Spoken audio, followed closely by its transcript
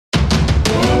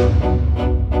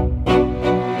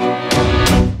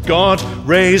God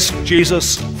raised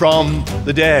Jesus from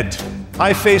the dead.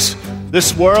 I face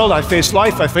this world, I face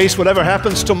life, I face whatever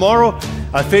happens tomorrow.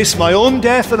 I face my own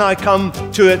death, and I come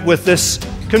to it with this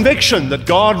conviction that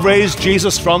God raised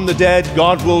Jesus from the dead.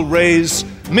 God will raise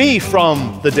me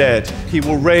from the dead. He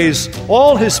will raise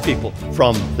all his people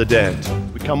from the dead.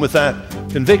 We come with that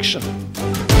conviction.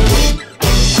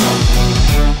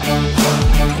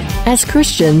 As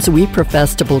Christians, we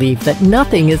profess to believe that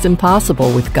nothing is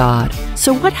impossible with God.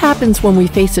 So what happens when we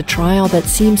face a trial that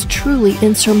seems truly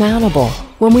insurmountable?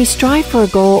 When we strive for a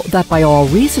goal that by all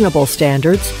reasonable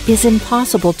standards is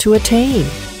impossible to attain?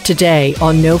 Today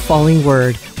on No Falling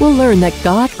Word, we'll learn that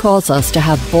God calls us to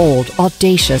have bold,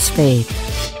 audacious faith.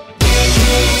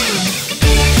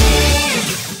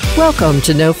 Welcome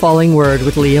to No Falling Word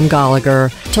with Liam Gallagher.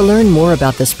 To learn more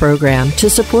about this program, to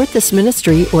support this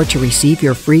ministry, or to receive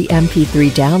your free MP3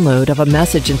 download of a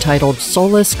message entitled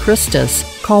Solus Christus,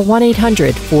 call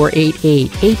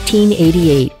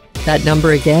 1-800-488-1888. That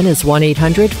number again is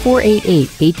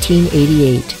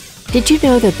 1-800-488-1888. Did you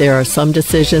know that there are some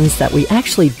decisions that we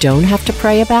actually don't have to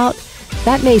pray about?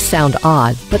 That may sound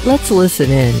odd, but let's listen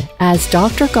in as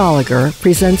Dr. Gallagher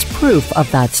presents proof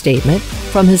of that statement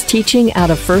from his teaching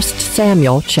out of 1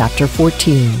 Samuel chapter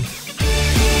 14.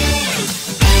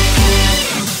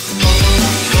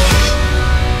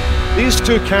 These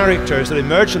two characters that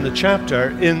emerge in the chapter,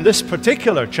 in this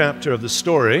particular chapter of the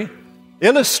story,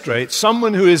 illustrate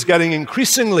someone who is getting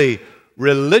increasingly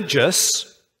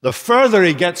religious the further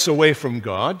he gets away from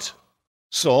God,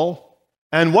 Saul,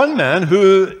 and one man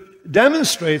who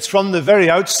demonstrates from the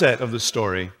very outset of the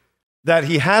story that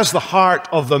he has the heart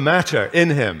of the matter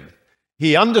in him.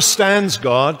 He understands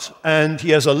God, and he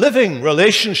has a living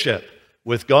relationship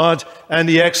with God, and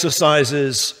he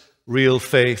exercises real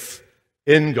faith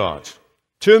in God.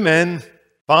 Two men,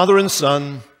 father and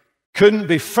son, couldn't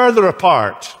be further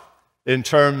apart in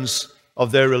terms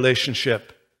of their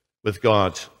relationship with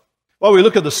God. Well, we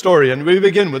look at the story, and we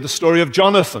begin with the story of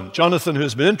Jonathan. Jonathan,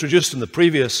 who's been introduced in the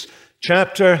previous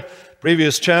chapter,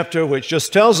 which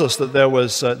just tells us that there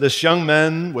was this young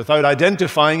man, without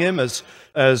identifying him as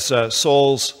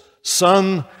Saul's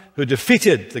son, who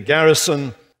defeated the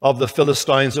garrison of the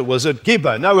Philistines that was at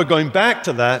Gibeah. Now we're going back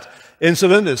to that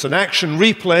incident. It's an action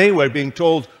replay. We're being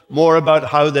told more about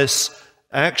how this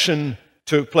action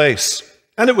took place.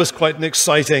 And it was quite an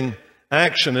exciting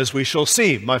action, as we shall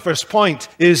see. My first point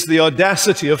is the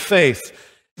audacity of faith.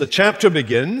 The chapter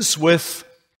begins with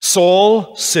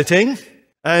Saul sitting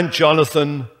and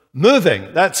Jonathan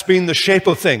moving. That's been the shape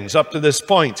of things up to this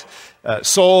point.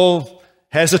 Saul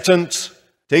hesitant,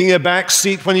 taking a back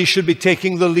seat when he should be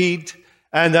taking the lead,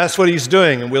 and that's what he's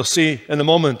doing, and we'll see in a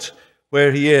moment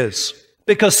where he is.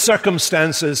 Because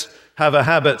circumstances have a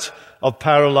habit of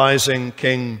paralyzing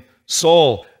King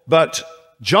Saul. But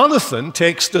Jonathan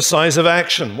takes decisive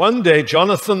action. One day,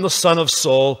 Jonathan, the son of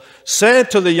Saul, said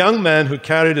to the young man who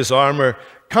carried his armor,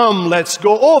 "Come, let's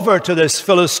go over to this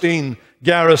Philistine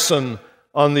garrison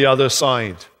on the other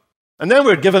side." And then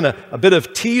we're given a bit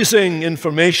of teasing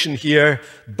information here,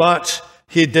 but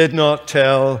he did not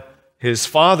tell his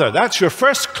father. That's your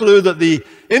first clue that the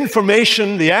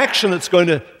information, the action that's going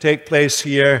to take place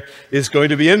here is going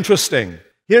to be interesting.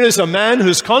 Here is a man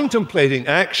who's contemplating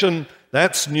action.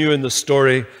 That's new in the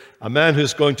story, a man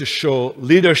who's going to show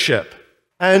leadership.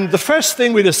 And the first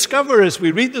thing we discover as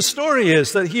we read the story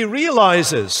is that he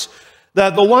realizes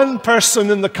that the one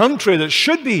person in the country that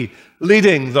should be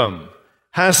leading them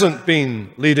hasn't been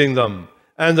leading them,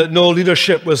 and that no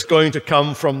leadership was going to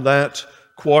come from that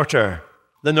quarter.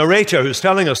 The narrator who's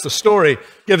telling us the story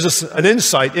gives us an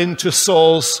insight into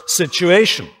Saul's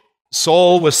situation.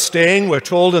 Saul was staying, we're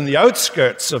told, in the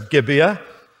outskirts of Gibeah,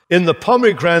 in the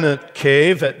pomegranate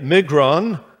cave at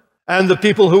Migron, and the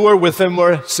people who were with him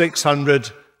were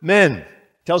 600 men. It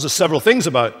tells us several things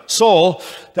about Saul.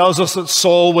 It tells us that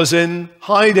Saul was in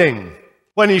hiding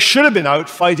when he should have been out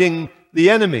fighting the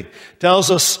enemy. It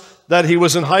tells us that he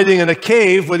was in hiding in a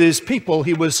cave with his people.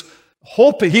 He was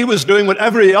doing what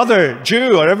every other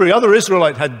Jew or every other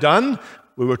Israelite had done.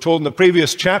 We were told in the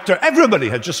previous chapter, everybody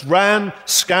had just ran,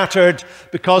 scattered,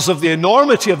 because of the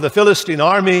enormity of the Philistine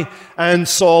army, and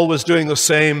Saul was doing the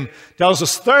same. It tells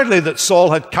us, thirdly, that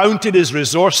Saul had counted his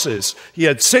resources. He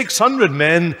had 600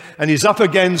 men, and he's up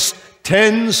against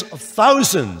tens of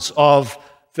thousands of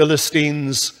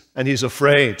Philistines, and he's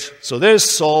afraid. So there's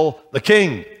Saul, the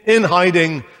king, in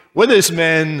hiding with his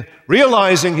men,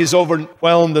 realizing he's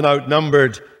overwhelmed and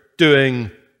outnumbered, doing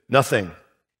nothing.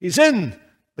 He's in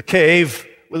the cave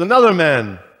with another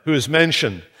man who is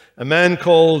mentioned, a man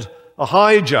called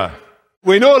Ahijah.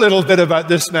 We know a little bit about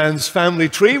this man's family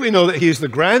tree. We know that he's the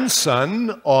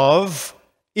grandson of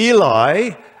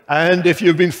Eli, and if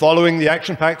you've been following the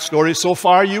action-packed story so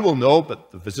far, you will know,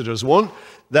 but the visitors won't,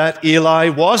 that Eli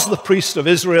was the priest of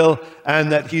Israel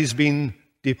and that he's been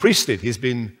depriested. He's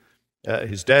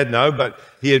dead now, but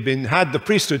he had the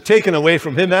priesthood taken away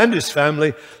from him and his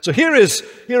family. So here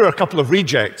are a couple of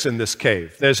rejects in this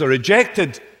cave. There's a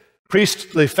rejected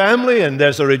priestly family and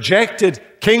there's a rejected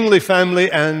kingly family,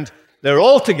 and they're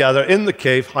all together in the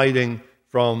cave hiding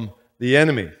from the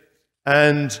enemy.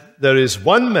 And there is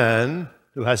one man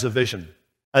who has a vision.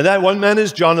 And that one man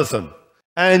is Jonathan.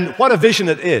 And what a vision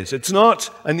it is. It's not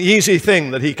an easy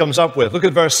thing that he comes up with. Look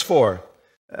at verse 4.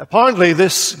 Apparently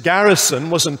this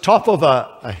garrison was on top of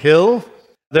a hill.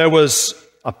 There was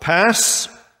a pass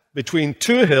between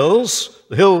two hills.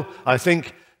 The hill, I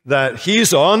think, that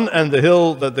he's on and the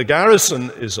hill that the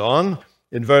garrison is on.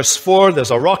 In verse 4,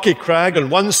 there's a rocky crag on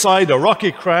one side, a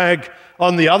rocky crag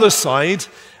on the other side.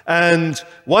 And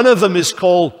one of them is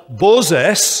called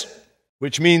Bozes,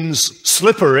 which means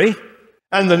slippery.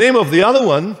 And the name of the other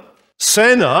one,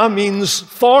 Senna, means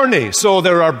thorny. So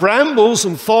there are brambles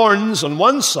and thorns on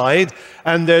one side,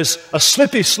 and there's a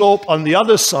slippy slope on the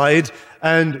other side.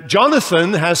 And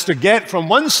Jonathan has to get from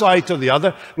one side to the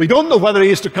other. We don't know whether he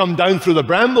is to come down through the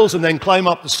brambles and then climb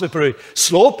up the slippery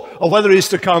slope, or whether he is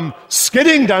to come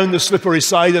skidding down the slippery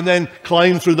side and then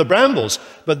climb through the brambles.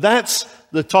 But that's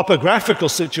the topographical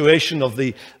situation of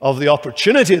the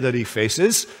opportunity that he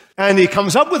faces. And he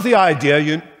comes up with the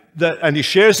idea, and he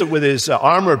shares it with his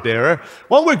armor bearer.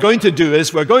 What we're going to do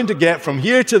is we're going to get from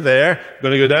here to there, we're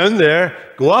going to go down there,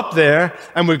 go up there,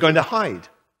 and we're going to hide.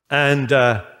 And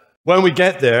when we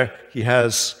get there, he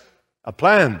has a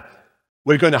plan.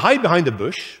 We're going to hide behind a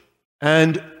bush,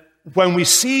 and when we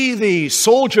see the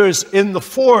soldiers in the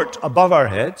fort above our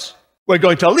heads, we're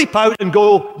going to leap out and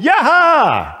go,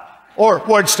 Yaha! Or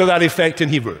words to that effect in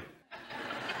Hebrew.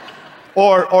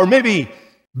 Or maybe,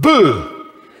 boo!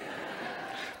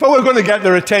 But we're going to get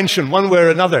their attention one way or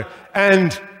another.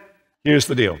 And here's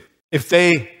the deal. If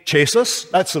they chase us,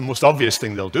 that's the most obvious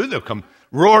thing they'll do. They'll come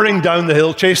roaring down the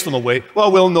hill, chase them away.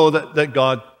 Well, we'll know that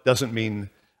God doesn't mean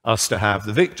us to have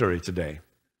the victory today.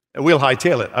 And we'll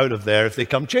hightail it out of there if they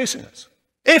come chasing us.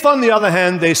 If, on the other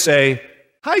hand, they say,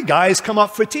 hi, guys, come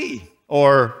up for tea,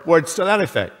 or words to that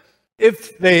effect.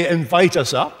 If they invite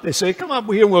us up, they say, come up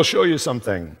here and we'll show you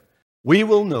something. We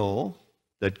will know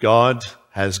that God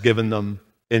has given them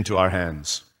into our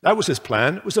hands. That was his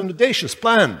plan. It was an audacious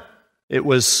plan. It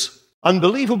was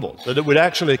unbelievable that it would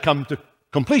actually come to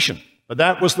completion. But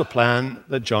that was the plan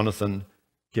that Jonathan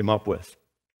came up with.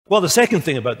 Well, the second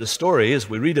thing about this story, as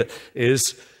we read it,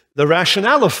 is the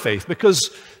rationale of faith, because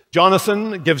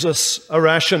Jonathan gives us a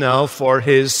rationale for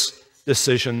his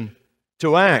decision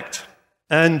to act.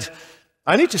 And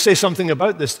I need to say something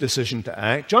about this decision to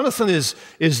act. Jonathan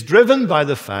is driven by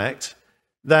the fact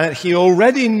that he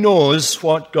already knows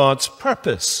what God's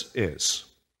purpose is.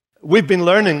 We've been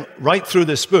learning right through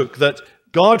this book that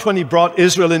God, when he brought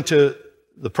Israel into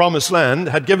the promised land,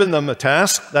 had given them a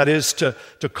task, that is to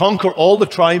conquer all the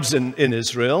tribes in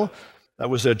Israel. That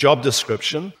was their job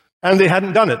description. And they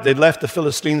hadn't done it. They'd left the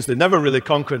Philistines. They'd never really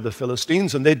conquered the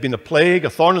Philistines, and they'd been a plague, a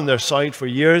thorn in their side for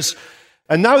years.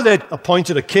 And now they'd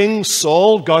appointed a king,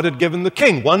 Saul. God had given the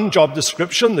king one job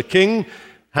description. The king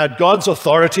had God's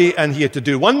authority, and he had to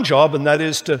do one job, and that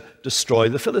is to destroy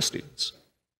the Philistines.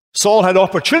 Saul had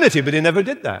opportunity, but he never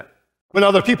did that. When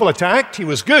other people attacked, he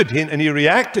was good, and he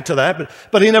reacted to that,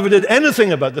 but he never did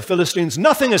anything about the Philistines.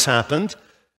 Nothing has happened.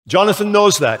 Jonathan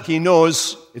knows that. He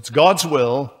knows it's God's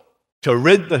will to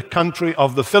rid the country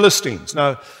of the Philistines.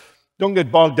 Now, don't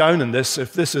get bogged down in this.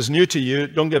 If this is new to you,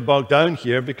 don't get bogged down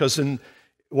here, because in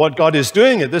what God is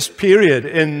doing at this period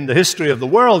in the history of the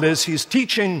world is he's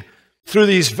teaching through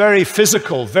these very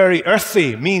physical, very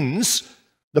earthy means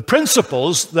the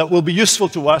principles that will be useful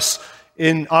to us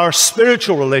in our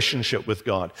spiritual relationship with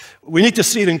God. We need to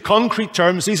see it in concrete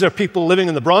terms. These are people living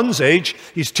in the Bronze Age.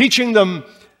 He's teaching them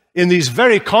in these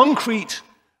very concrete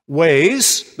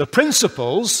ways the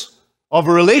principles of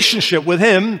a relationship with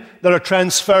him that are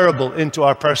transferable into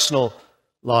our personal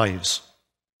lives.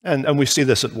 And we see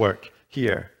this at work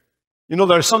here. You know,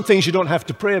 there are some things you don't have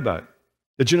to pray about.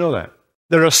 Did you know that?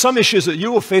 There are some issues that you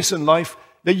will face in life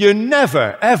that you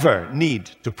never, ever need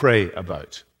to pray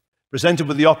about. Presented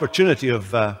with the opportunity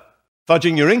of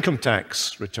fudging your income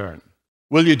tax return.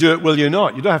 Will you do it? Will you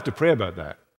not? You don't have to pray about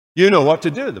that. You know what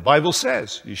to do. The Bible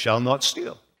says, you shall not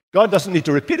steal. God doesn't need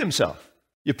to repeat himself.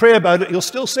 You pray about it, he'll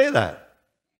still say that.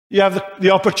 You have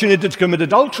the opportunity to commit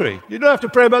adultery. You don't have to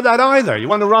pray about that either. You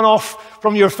want to run off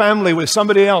from your family with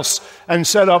somebody else and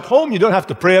set up home. You don't have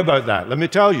to pray about that. Let me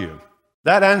tell you,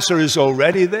 that answer is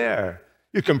already there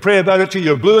You can pray about it till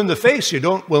you're blue in the face.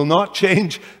 Will not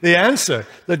change the answer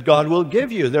that God will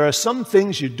give you. There are some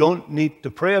things you don't need to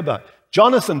pray about.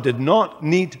 Jonathan did not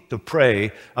need to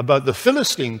pray about the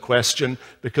Philistine question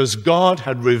because God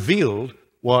had revealed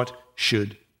what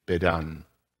should be done.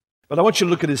 But I want you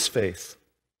to look at his faith,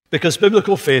 because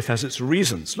biblical faith has its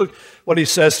reasons. Look what he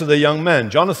says to the young man.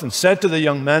 Jonathan said to the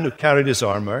young man who carried his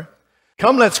armor,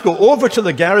 "Come, let's go over to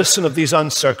the garrison of these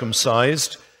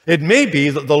uncircumcised. It may be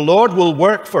that the Lord will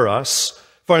work for us,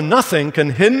 for nothing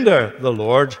can hinder the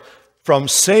Lord from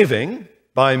saving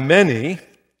by many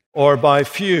or by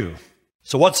few."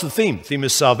 So what's the theme? The theme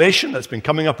is salvation. That's been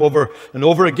coming up over and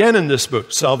over again in this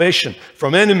book. Salvation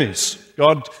from enemies.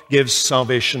 God gives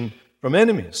salvation from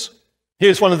enemies.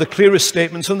 Here's one of the clearest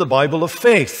statements in the Bible of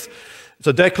faith. It's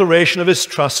a declaration of his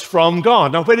trust from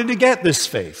God. Now, where did he get this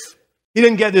faith? He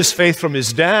didn't get this faith from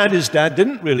his dad. His dad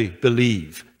didn't really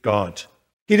believe God.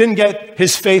 He didn't get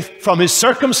his faith from his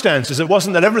circumstances. It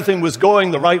wasn't that everything was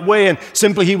going the right way and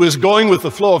simply he was going with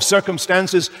the flow of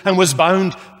circumstances and was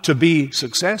bound to be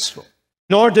successful.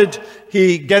 Nor did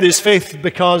he get his faith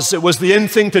because it was the in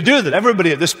thing to do, that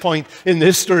everybody at this point in the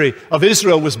history of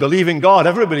Israel was believing God.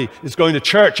 Everybody is going to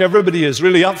church. Everybody is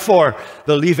really up for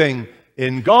believing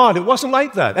in God. It wasn't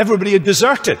like that. Everybody had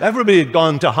deserted. Everybody had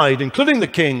gone to hide, including the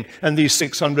king and these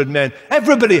 600 men.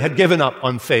 Everybody had given up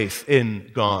on faith in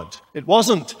God. It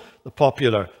wasn't the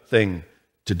popular thing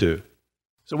to do.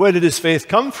 So where did his faith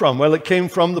come from? Well, it came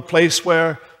from the place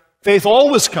where faith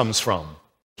always comes from.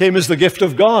 It came as the gift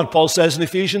of God. Paul says in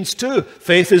Ephesians 2,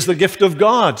 faith is the gift of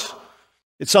God.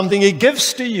 It's something he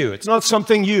gives to you. It's not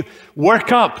something you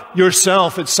work up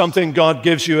yourself. It's something God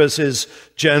gives you as his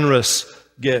generous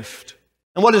gift.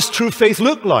 And what does true faith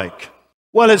look like?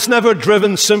 Well, it's never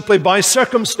driven simply by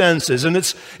circumstances, and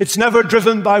it's never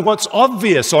driven by what's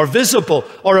obvious or visible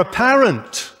or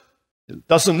apparent. It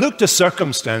doesn't look to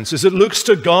circumstances. It looks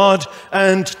to God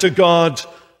and to God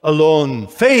alone.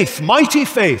 Faith, mighty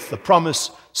faith, the promise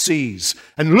sees,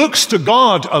 and looks to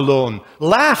God alone,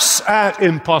 laughs at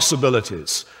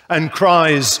impossibilities, and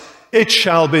cries, "It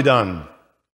shall be done."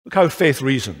 Look how faith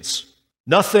reasons.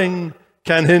 Nothing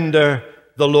can hinder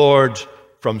the Lord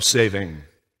from saving.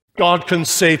 God can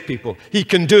save people. He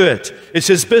can do it. It's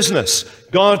his business.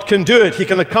 God can do it. He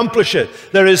can accomplish it.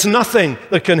 There is nothing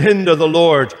that can hinder the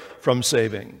Lord from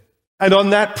saving. And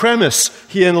on that premise,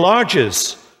 he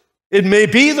enlarges. It may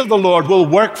be that the Lord will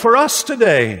work for us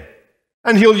today,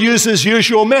 and he'll use his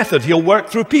usual method. He'll work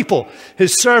through people,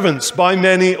 his servants, by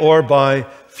many or by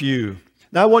few.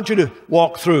 Now I want you to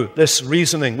walk through this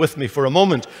reasoning with me for a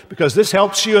moment, because this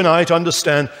helps you and I to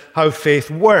understand how faith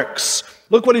works.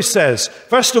 Look what he says.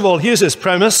 First of all, here's his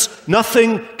premise.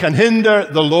 Nothing can hinder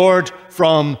the Lord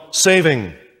from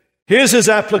saving. Here's his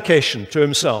application to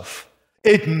himself.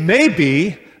 It may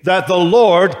be that the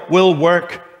Lord will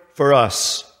work for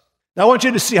us. Now I want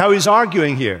you to see how he's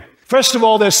arguing here. First of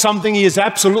all, there's something he has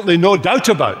absolutely no doubt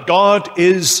about. God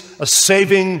is a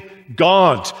saving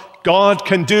God. God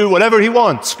can do whatever he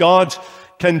wants. God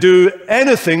can do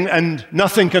anything, and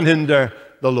nothing can hinder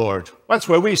the Lord. That's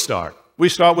where we start. We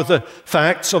start with the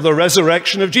facts of the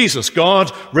resurrection of Jesus.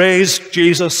 God raised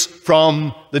Jesus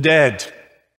from the dead.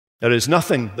 There is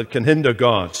nothing that can hinder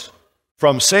God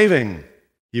from saving.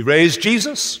 He raised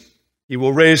Jesus. He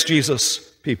will raise Jesus'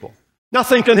 people.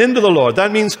 Nothing can hinder the Lord.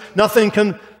 That means nothing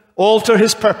can alter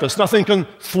his purpose. Nothing can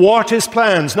thwart his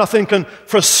plans. Nothing can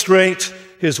frustrate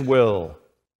his will.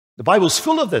 The Bible's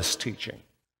full of this teaching.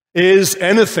 Is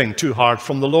anything too hard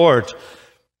from the Lord?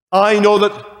 I know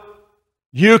that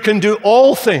you can do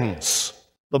all things,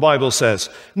 the Bible says.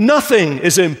 Nothing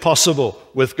is impossible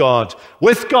with God.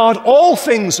 With God, all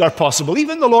things are possible.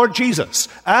 Even the Lord Jesus.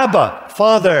 Abba,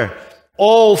 Father,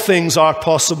 all things are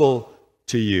possible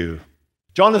to you.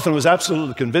 Jonathan was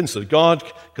absolutely convinced that God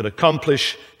could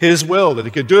accomplish his will, that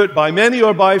he could do it by many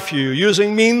or by few,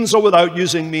 using means or without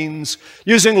using means,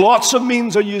 using lots of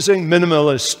means or using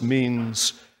minimalist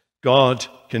means. God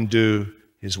can do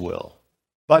his will.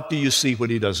 But do you see what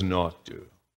he does not do?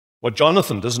 What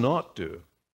Jonathan does not do?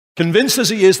 Convinced as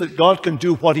he is that God can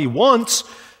do what he wants,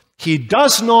 he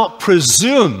does not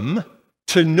presume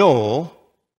to know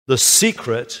the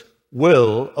secret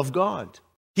will of God.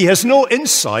 He has no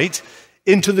insight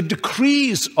into the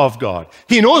decrees of God.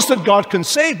 He knows that God can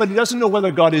save, but he doesn't know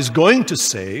whether God is going to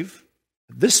save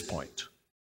at this point.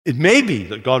 It may be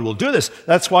that God will do this.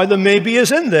 That's why the maybe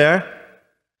is in there.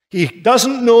 He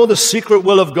doesn't know the secret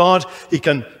will of God. He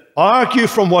can argue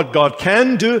from what God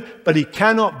can do, but he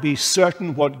cannot be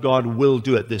certain what God will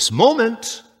do at this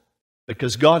moment,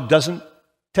 because God doesn't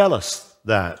tell us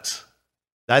that.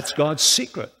 That's God's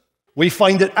secret. We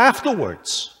find it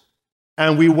afterwards.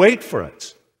 and we wait for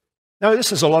it. Now,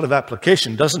 this has a lot of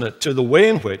application, doesn't it, to the way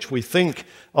in which we think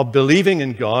of believing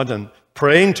in God and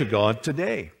praying to God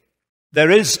today. There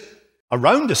is,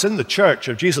 around us in the Church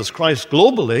of Jesus Christ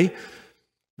globally,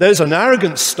 there's an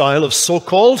arrogant style of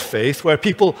so-called faith where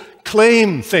people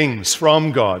claim things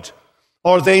from God,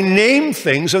 or they name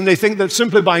things and they think that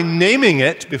simply by naming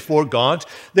it before God,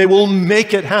 they will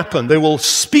make it happen. They will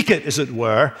speak it, as it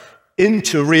were,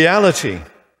 into reality.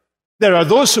 There are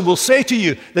those who will say to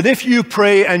you that if you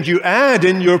pray and you add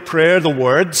in your prayer the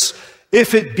words,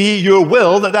 "If it be your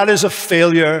will," that is a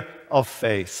failure of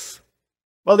faith.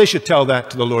 Well, they should tell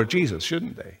that to the Lord Jesus,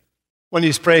 shouldn't they? When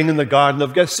he's praying in the Garden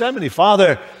of Gethsemane,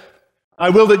 "Father, I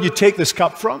will that you take this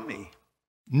cup from me.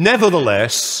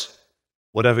 Nevertheless,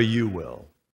 whatever you will,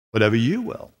 whatever you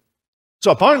will."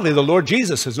 So apparently the Lord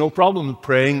Jesus has no problem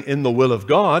praying in the will of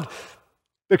God,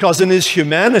 because in his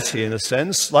humanity, in a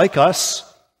sense, like us,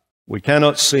 we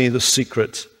cannot see the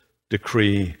secret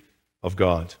decree of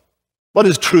God. What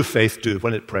does true faith do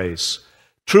when it prays?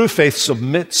 True faith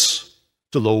submits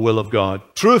to the will of God.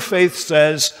 True faith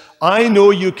says, "I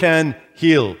know you can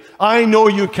heal. I know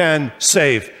you can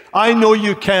save. I know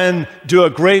you can do a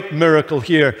great miracle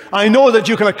here. I know that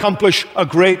you can accomplish a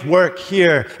great work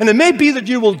here. And it may be that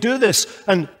you will do this,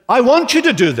 and I want you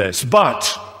to do this,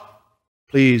 but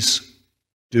please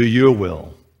do your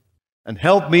will. And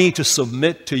help me to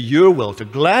submit to your will, to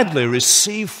gladly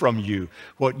receive from you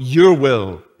what your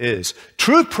will is."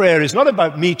 True prayer is not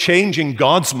about me changing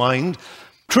God's mind.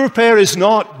 True prayer is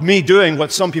not me doing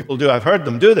what some people do. I've heard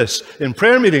them do this in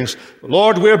prayer meetings.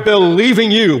 "Lord, we're believing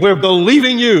you. We're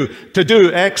believing you to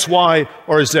do X, Y,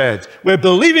 or Z. We're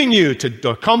believing you to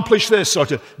accomplish this or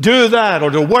to do that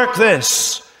or to work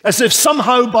this." As if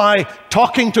somehow by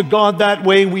talking to God that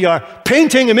way, we are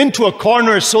painting him into a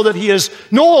corner so that he has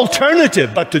no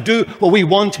alternative but to do what we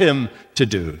want him to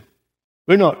do.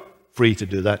 We're not free to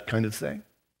do that kind of thing.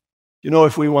 You know,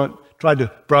 if we try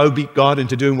to browbeat God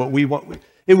into doing what we want,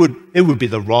 it would be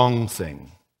the wrong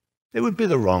thing. It would be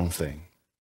the wrong thing.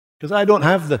 Because I don't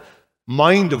have the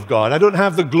mind of God. I don't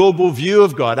have the global view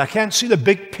of God. I can't see the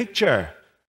big picture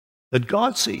that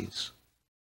God sees.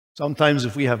 Sometimes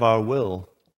if we have our will,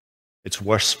 it's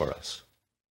worse for us.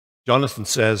 Jonathan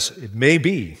says, "It may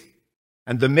be,"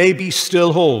 and the maybe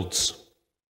still holds.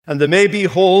 And the maybe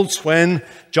holds when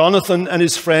Jonathan and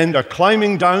his friend are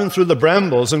climbing down through the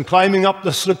brambles and climbing up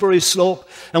the slippery slope,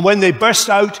 and when they burst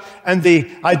out and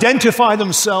they identify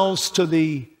themselves to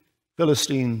the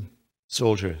Philistine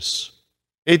soldiers.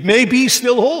 It may be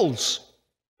still holds.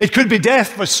 It could be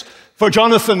death for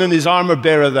Jonathan and his armor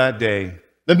bearer that day.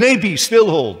 The maybe still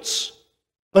holds.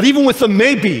 But even with the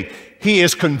maybe, he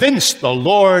is convinced the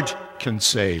Lord can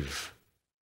save.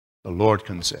 The Lord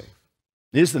can save.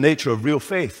 Here's the nature of real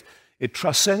faith. It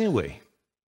trusts anyway.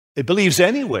 It believes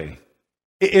anyway.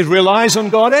 It relies on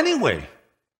God anyway.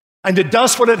 And it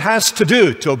does what it has to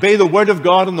do to obey the word of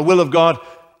God and the will of God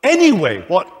anyway,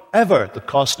 whatever the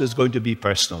cost is going to be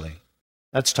personally.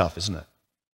 That's tough, isn't it?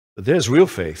 But there's real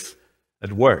faith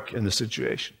at work in the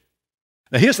situation.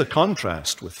 Now here's the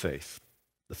contrast with faith.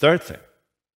 The third thing.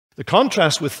 The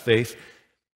contrast with faith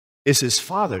is his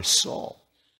father, Saul.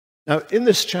 Now, in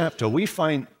this chapter, we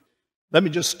find, let me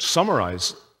just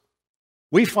summarize,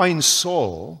 we find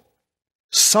Saul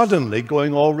suddenly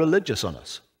going all religious on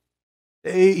us.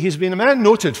 He's been a man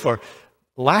noted for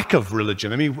lack of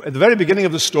religion. I mean, at the very beginning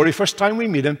of the story, first time we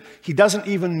meet him, he doesn't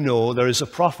even know there is a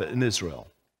prophet in Israel.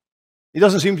 He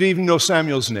doesn't seem to even know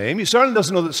Samuel's name. He certainly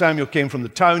doesn't know that Samuel came from the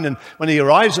town, and when he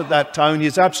arrives at that town, he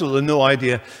has absolutely no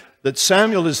idea that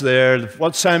Samuel is there,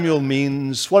 what Samuel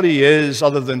means, what he is,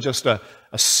 other than just a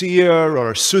seer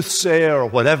or a soothsayer or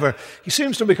whatever. He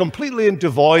seems to be completely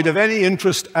devoid of any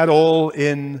interest at all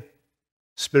in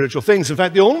spiritual things. In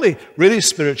fact, the only really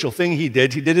spiritual thing he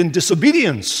did in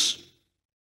disobedience.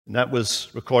 And that was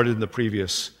recorded in the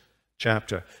previous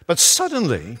chapter. But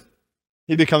suddenly,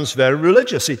 he becomes very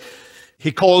religious.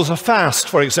 He calls a fast,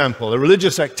 for example, a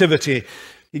religious activity.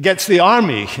 He gets the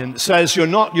army and says, you're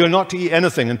not to eat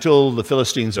anything until the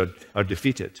Philistines are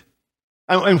defeated.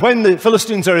 And when the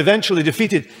Philistines are eventually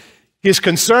defeated, he's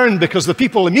concerned because the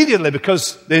people immediately,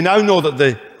 because they now know that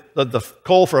the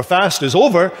call for a fast is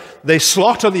over, they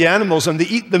slaughter the animals and they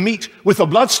eat the meat with the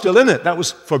blood still in it. That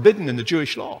was forbidden in the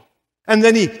Jewish law. And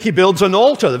then he builds an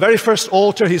altar. The very first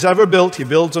altar he's ever built, he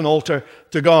builds an altar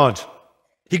to God.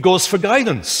 He goes for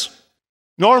guidance.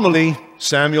 Normally,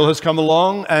 Samuel has come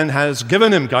along and has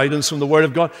given him guidance from the Word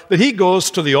of God, but he goes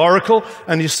to the oracle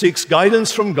and he seeks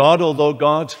guidance from God, although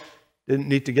God didn't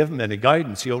need to give him any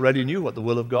guidance. He already knew what the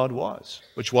will of God was,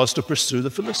 which was to pursue the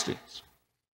Philistines.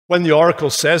 When the oracle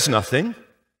says nothing,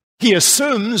 he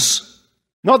assumes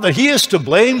Not that he is to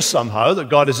blame somehow, that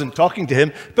God isn't talking to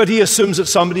him, but he assumes that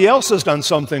somebody else has done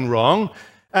something wrong,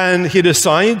 and he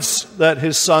decides that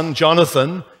his son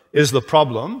Jonathan is the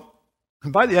problem.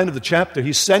 And by the end of the chapter,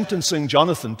 he's sentencing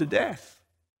Jonathan to death.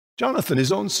 Jonathan,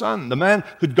 his own son, the man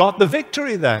who'd got the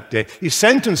victory that day, he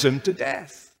sentenced him to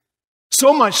death.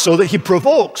 So much so that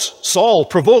Saul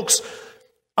provokes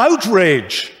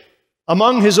outrage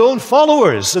among his own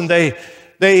followers, and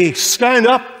they stand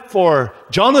up for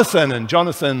Jonathan, and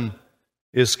Jonathan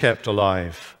is kept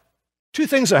alive. Two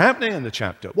things are happening in the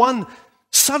chapter. One,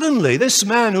 suddenly this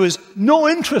man who has no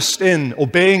interest in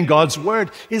obeying God's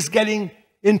word is getting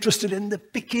interested in the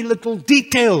picky little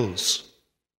details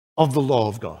of the law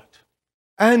of God.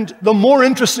 And the more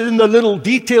interested in the little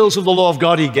details of the law of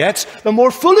God he gets, the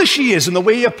more foolish he is in the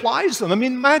way he applies them. I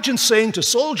mean, imagine saying to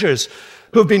soldiers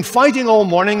who have been fighting all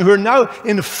morning, who are now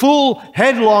in full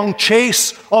headlong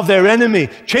chase of their enemy,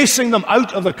 chasing them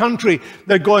out of the country.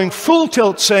 They're going full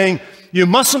tilt saying, you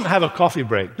mustn't have a coffee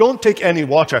break. Don't take any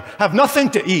water. Have nothing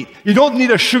to eat. You don't need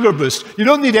a sugar boost. You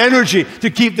don't need energy to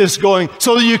keep this going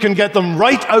so that you can get them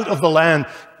right out of the land.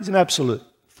 He's an absolute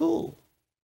fool.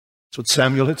 That's what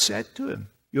Samuel had said to him.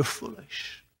 You're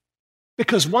foolish.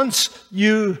 Because once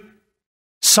you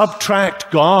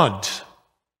subtract God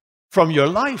from your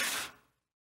life,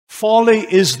 folly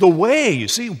is the way. You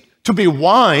see, to be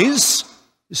wise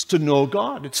is to know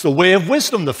God. It's the way of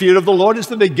wisdom. The fear of the Lord is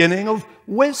the beginning of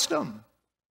wisdom.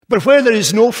 But where there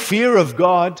is no fear of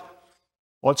God,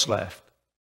 what's left?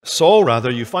 Saul, rather,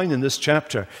 you find in this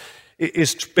chapter,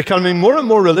 is becoming more and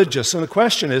more religious. And the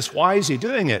question is, why is he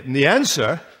doing it? And the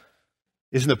answer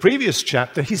is in the previous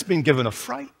chapter, he's been given a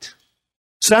fright.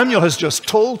 Samuel has just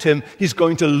told him he's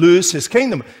going to lose his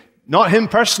kingdom. Not him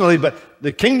personally, but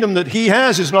the kingdom that he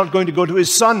has is not going to go to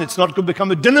his son. It's not going to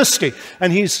become a dynasty.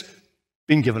 And he's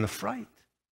been given a fright.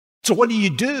 So what do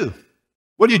you do?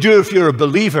 What do you do if you're a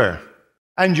believer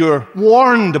and you're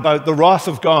warned about the wrath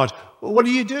of God? What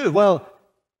do you do? Well,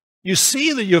 you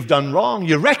see that you've done wrong.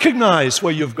 You recognize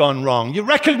where you've gone wrong. You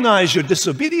recognize your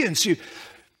disobedience. You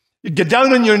get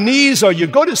down on your knees, or you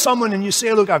go to someone and you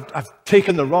say, look, I've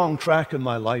taken the wrong track in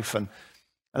my life, and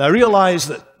I realize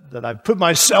that I've put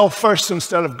myself first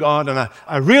instead of God, and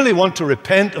I really want to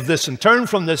repent of this and turn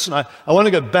from this, and I want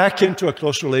to get back into a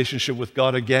close relationship with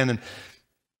God again. And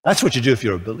that's what you do if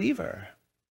you're a believer.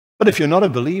 But if you're not a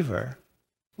believer,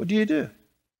 what do you do?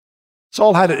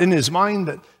 Saul had it in his mind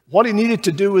that what he needed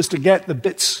to do was to get the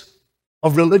bits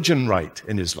of religion right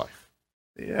in his life.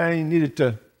 Yeah, he needed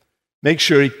to make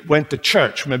sure he went to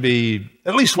church maybe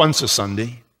at least once a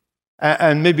Sunday,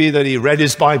 and maybe that he read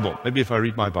his Bible. Maybe if I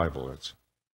read my Bible,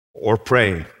 or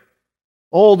pray.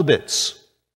 All the bits,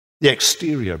 the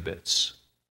exterior bits.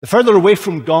 The further away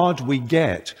from God we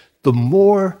get, the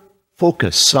more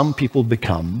focused some people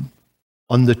become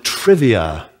on the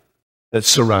trivia that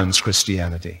surrounds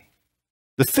Christianity.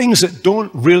 The things that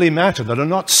don't really matter, that are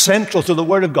not central to the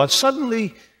Word of God.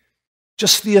 Suddenly,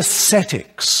 just the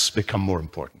aesthetics become more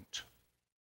important.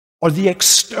 Or the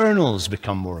externals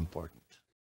become more important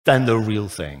than the real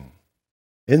thing.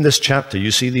 In this chapter,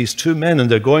 you see these two men, and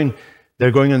they're going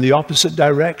in the opposite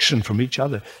direction from each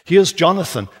other. Here's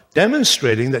Jonathan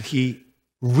demonstrating that he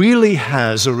really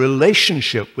has a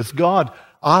relationship with God.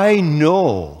 I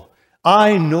know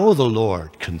the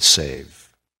Lord can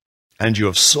save. And you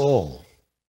have Saul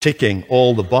ticking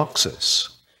all the boxes,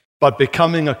 but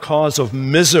becoming a cause of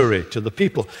misery to the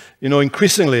people. You know,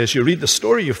 increasingly, as you read the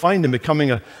story, you find him becoming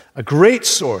a great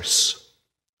source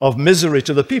of misery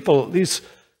to the people. These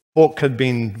folk had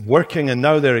been working, and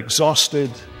now they're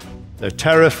exhausted. They're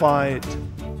terrified.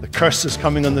 The curse is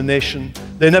coming on the nation.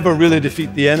 They never really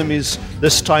defeat the enemies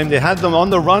this time. They had them on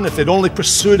the run. If they'd only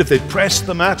pursued, if they'd pressed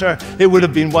the matter, it would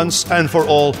have been once and for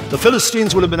all. The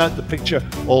Philistines would have been out the picture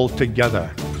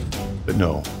altogether. But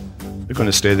no, they're going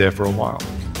to stay there for a while.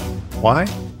 Why?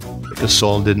 Because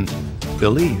Saul didn't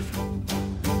believe.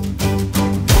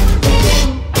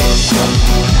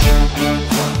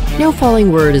 No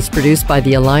Falling Word is produced by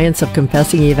the Alliance of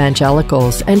Confessing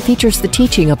Evangelicals and features the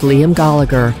teaching of Liam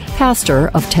Gallagher, pastor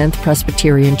of 10th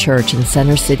Presbyterian Church in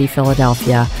Center City,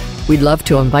 Philadelphia. We'd love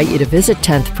to invite you to visit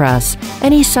 10th Pres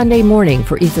any Sunday morning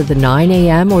for either the 9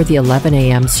 a.m. or the 11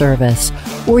 a.m. service.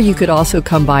 Or you could also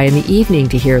come by in the evening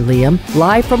to hear Liam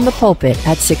live from the pulpit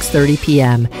at 6:30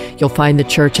 p.m. You'll find the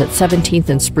church at 17th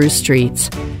and Spruce Streets.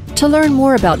 To learn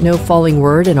more about No Falling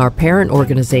Word and our parent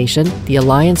organization, the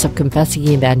Alliance of Confessing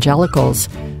Evangelicals,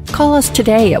 Call us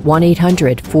today at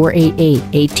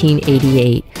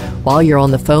 1-800-488-1888. While you're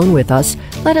on the phone with us,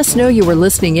 let us know you were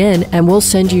listening in, and we'll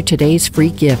send you today's free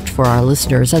gift for our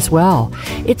listeners as well.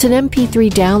 It's an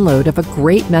MP3 download of a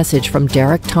great message from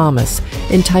Derek Thomas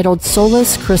entitled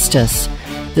Solus Christus.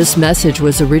 This message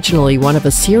was originally one of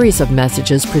a series of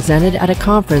messages presented at a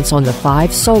conference on the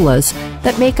 5 solas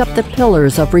that make up the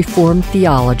pillars of Reformed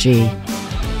theology.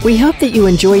 We hope that you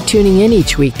enjoy tuning in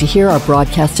each week to hear our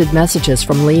broadcasted messages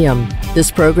from Liam.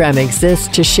 This program exists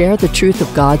to share the truth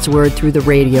of God's Word through the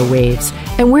radio waves,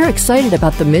 and we're excited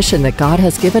about the mission that God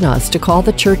has given us to call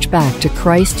the church back to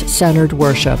Christ-centered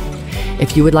worship.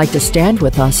 If you would like to stand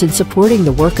with us in supporting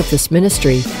the work of this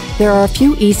ministry, there are a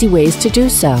few easy ways to do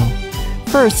so.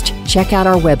 First, check out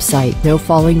our website,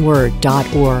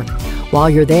 nofallingword.org. While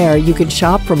you're there, you can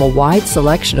shop from a wide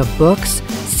selection of books,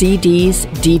 CDs,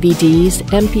 DVDs,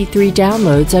 MP3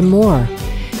 downloads, and more.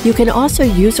 You can also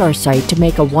use our site to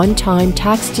make a one-time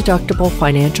tax-deductible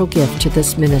financial gift to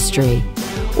this ministry.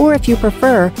 Or if you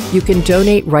prefer, you can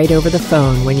donate right over the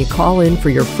phone when you call in for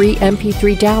your free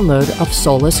MP3 download of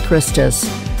Solus Christus.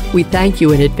 We thank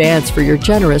you in advance for your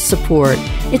generous support.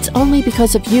 It's only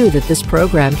because of you that this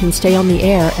program can stay on the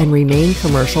air and remain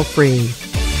commercial-free.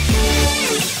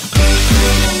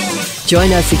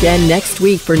 Join us again next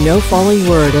week for No Falling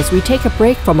Word as we take a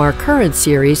break from our current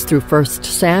series through 1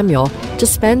 Samuel to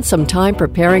spend some time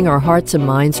preparing our hearts and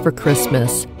minds for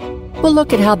Christmas. We'll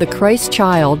look at how the Christ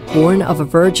child, born of a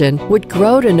virgin, would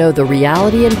grow to know the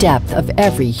reality and depth of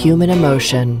every human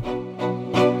emotion.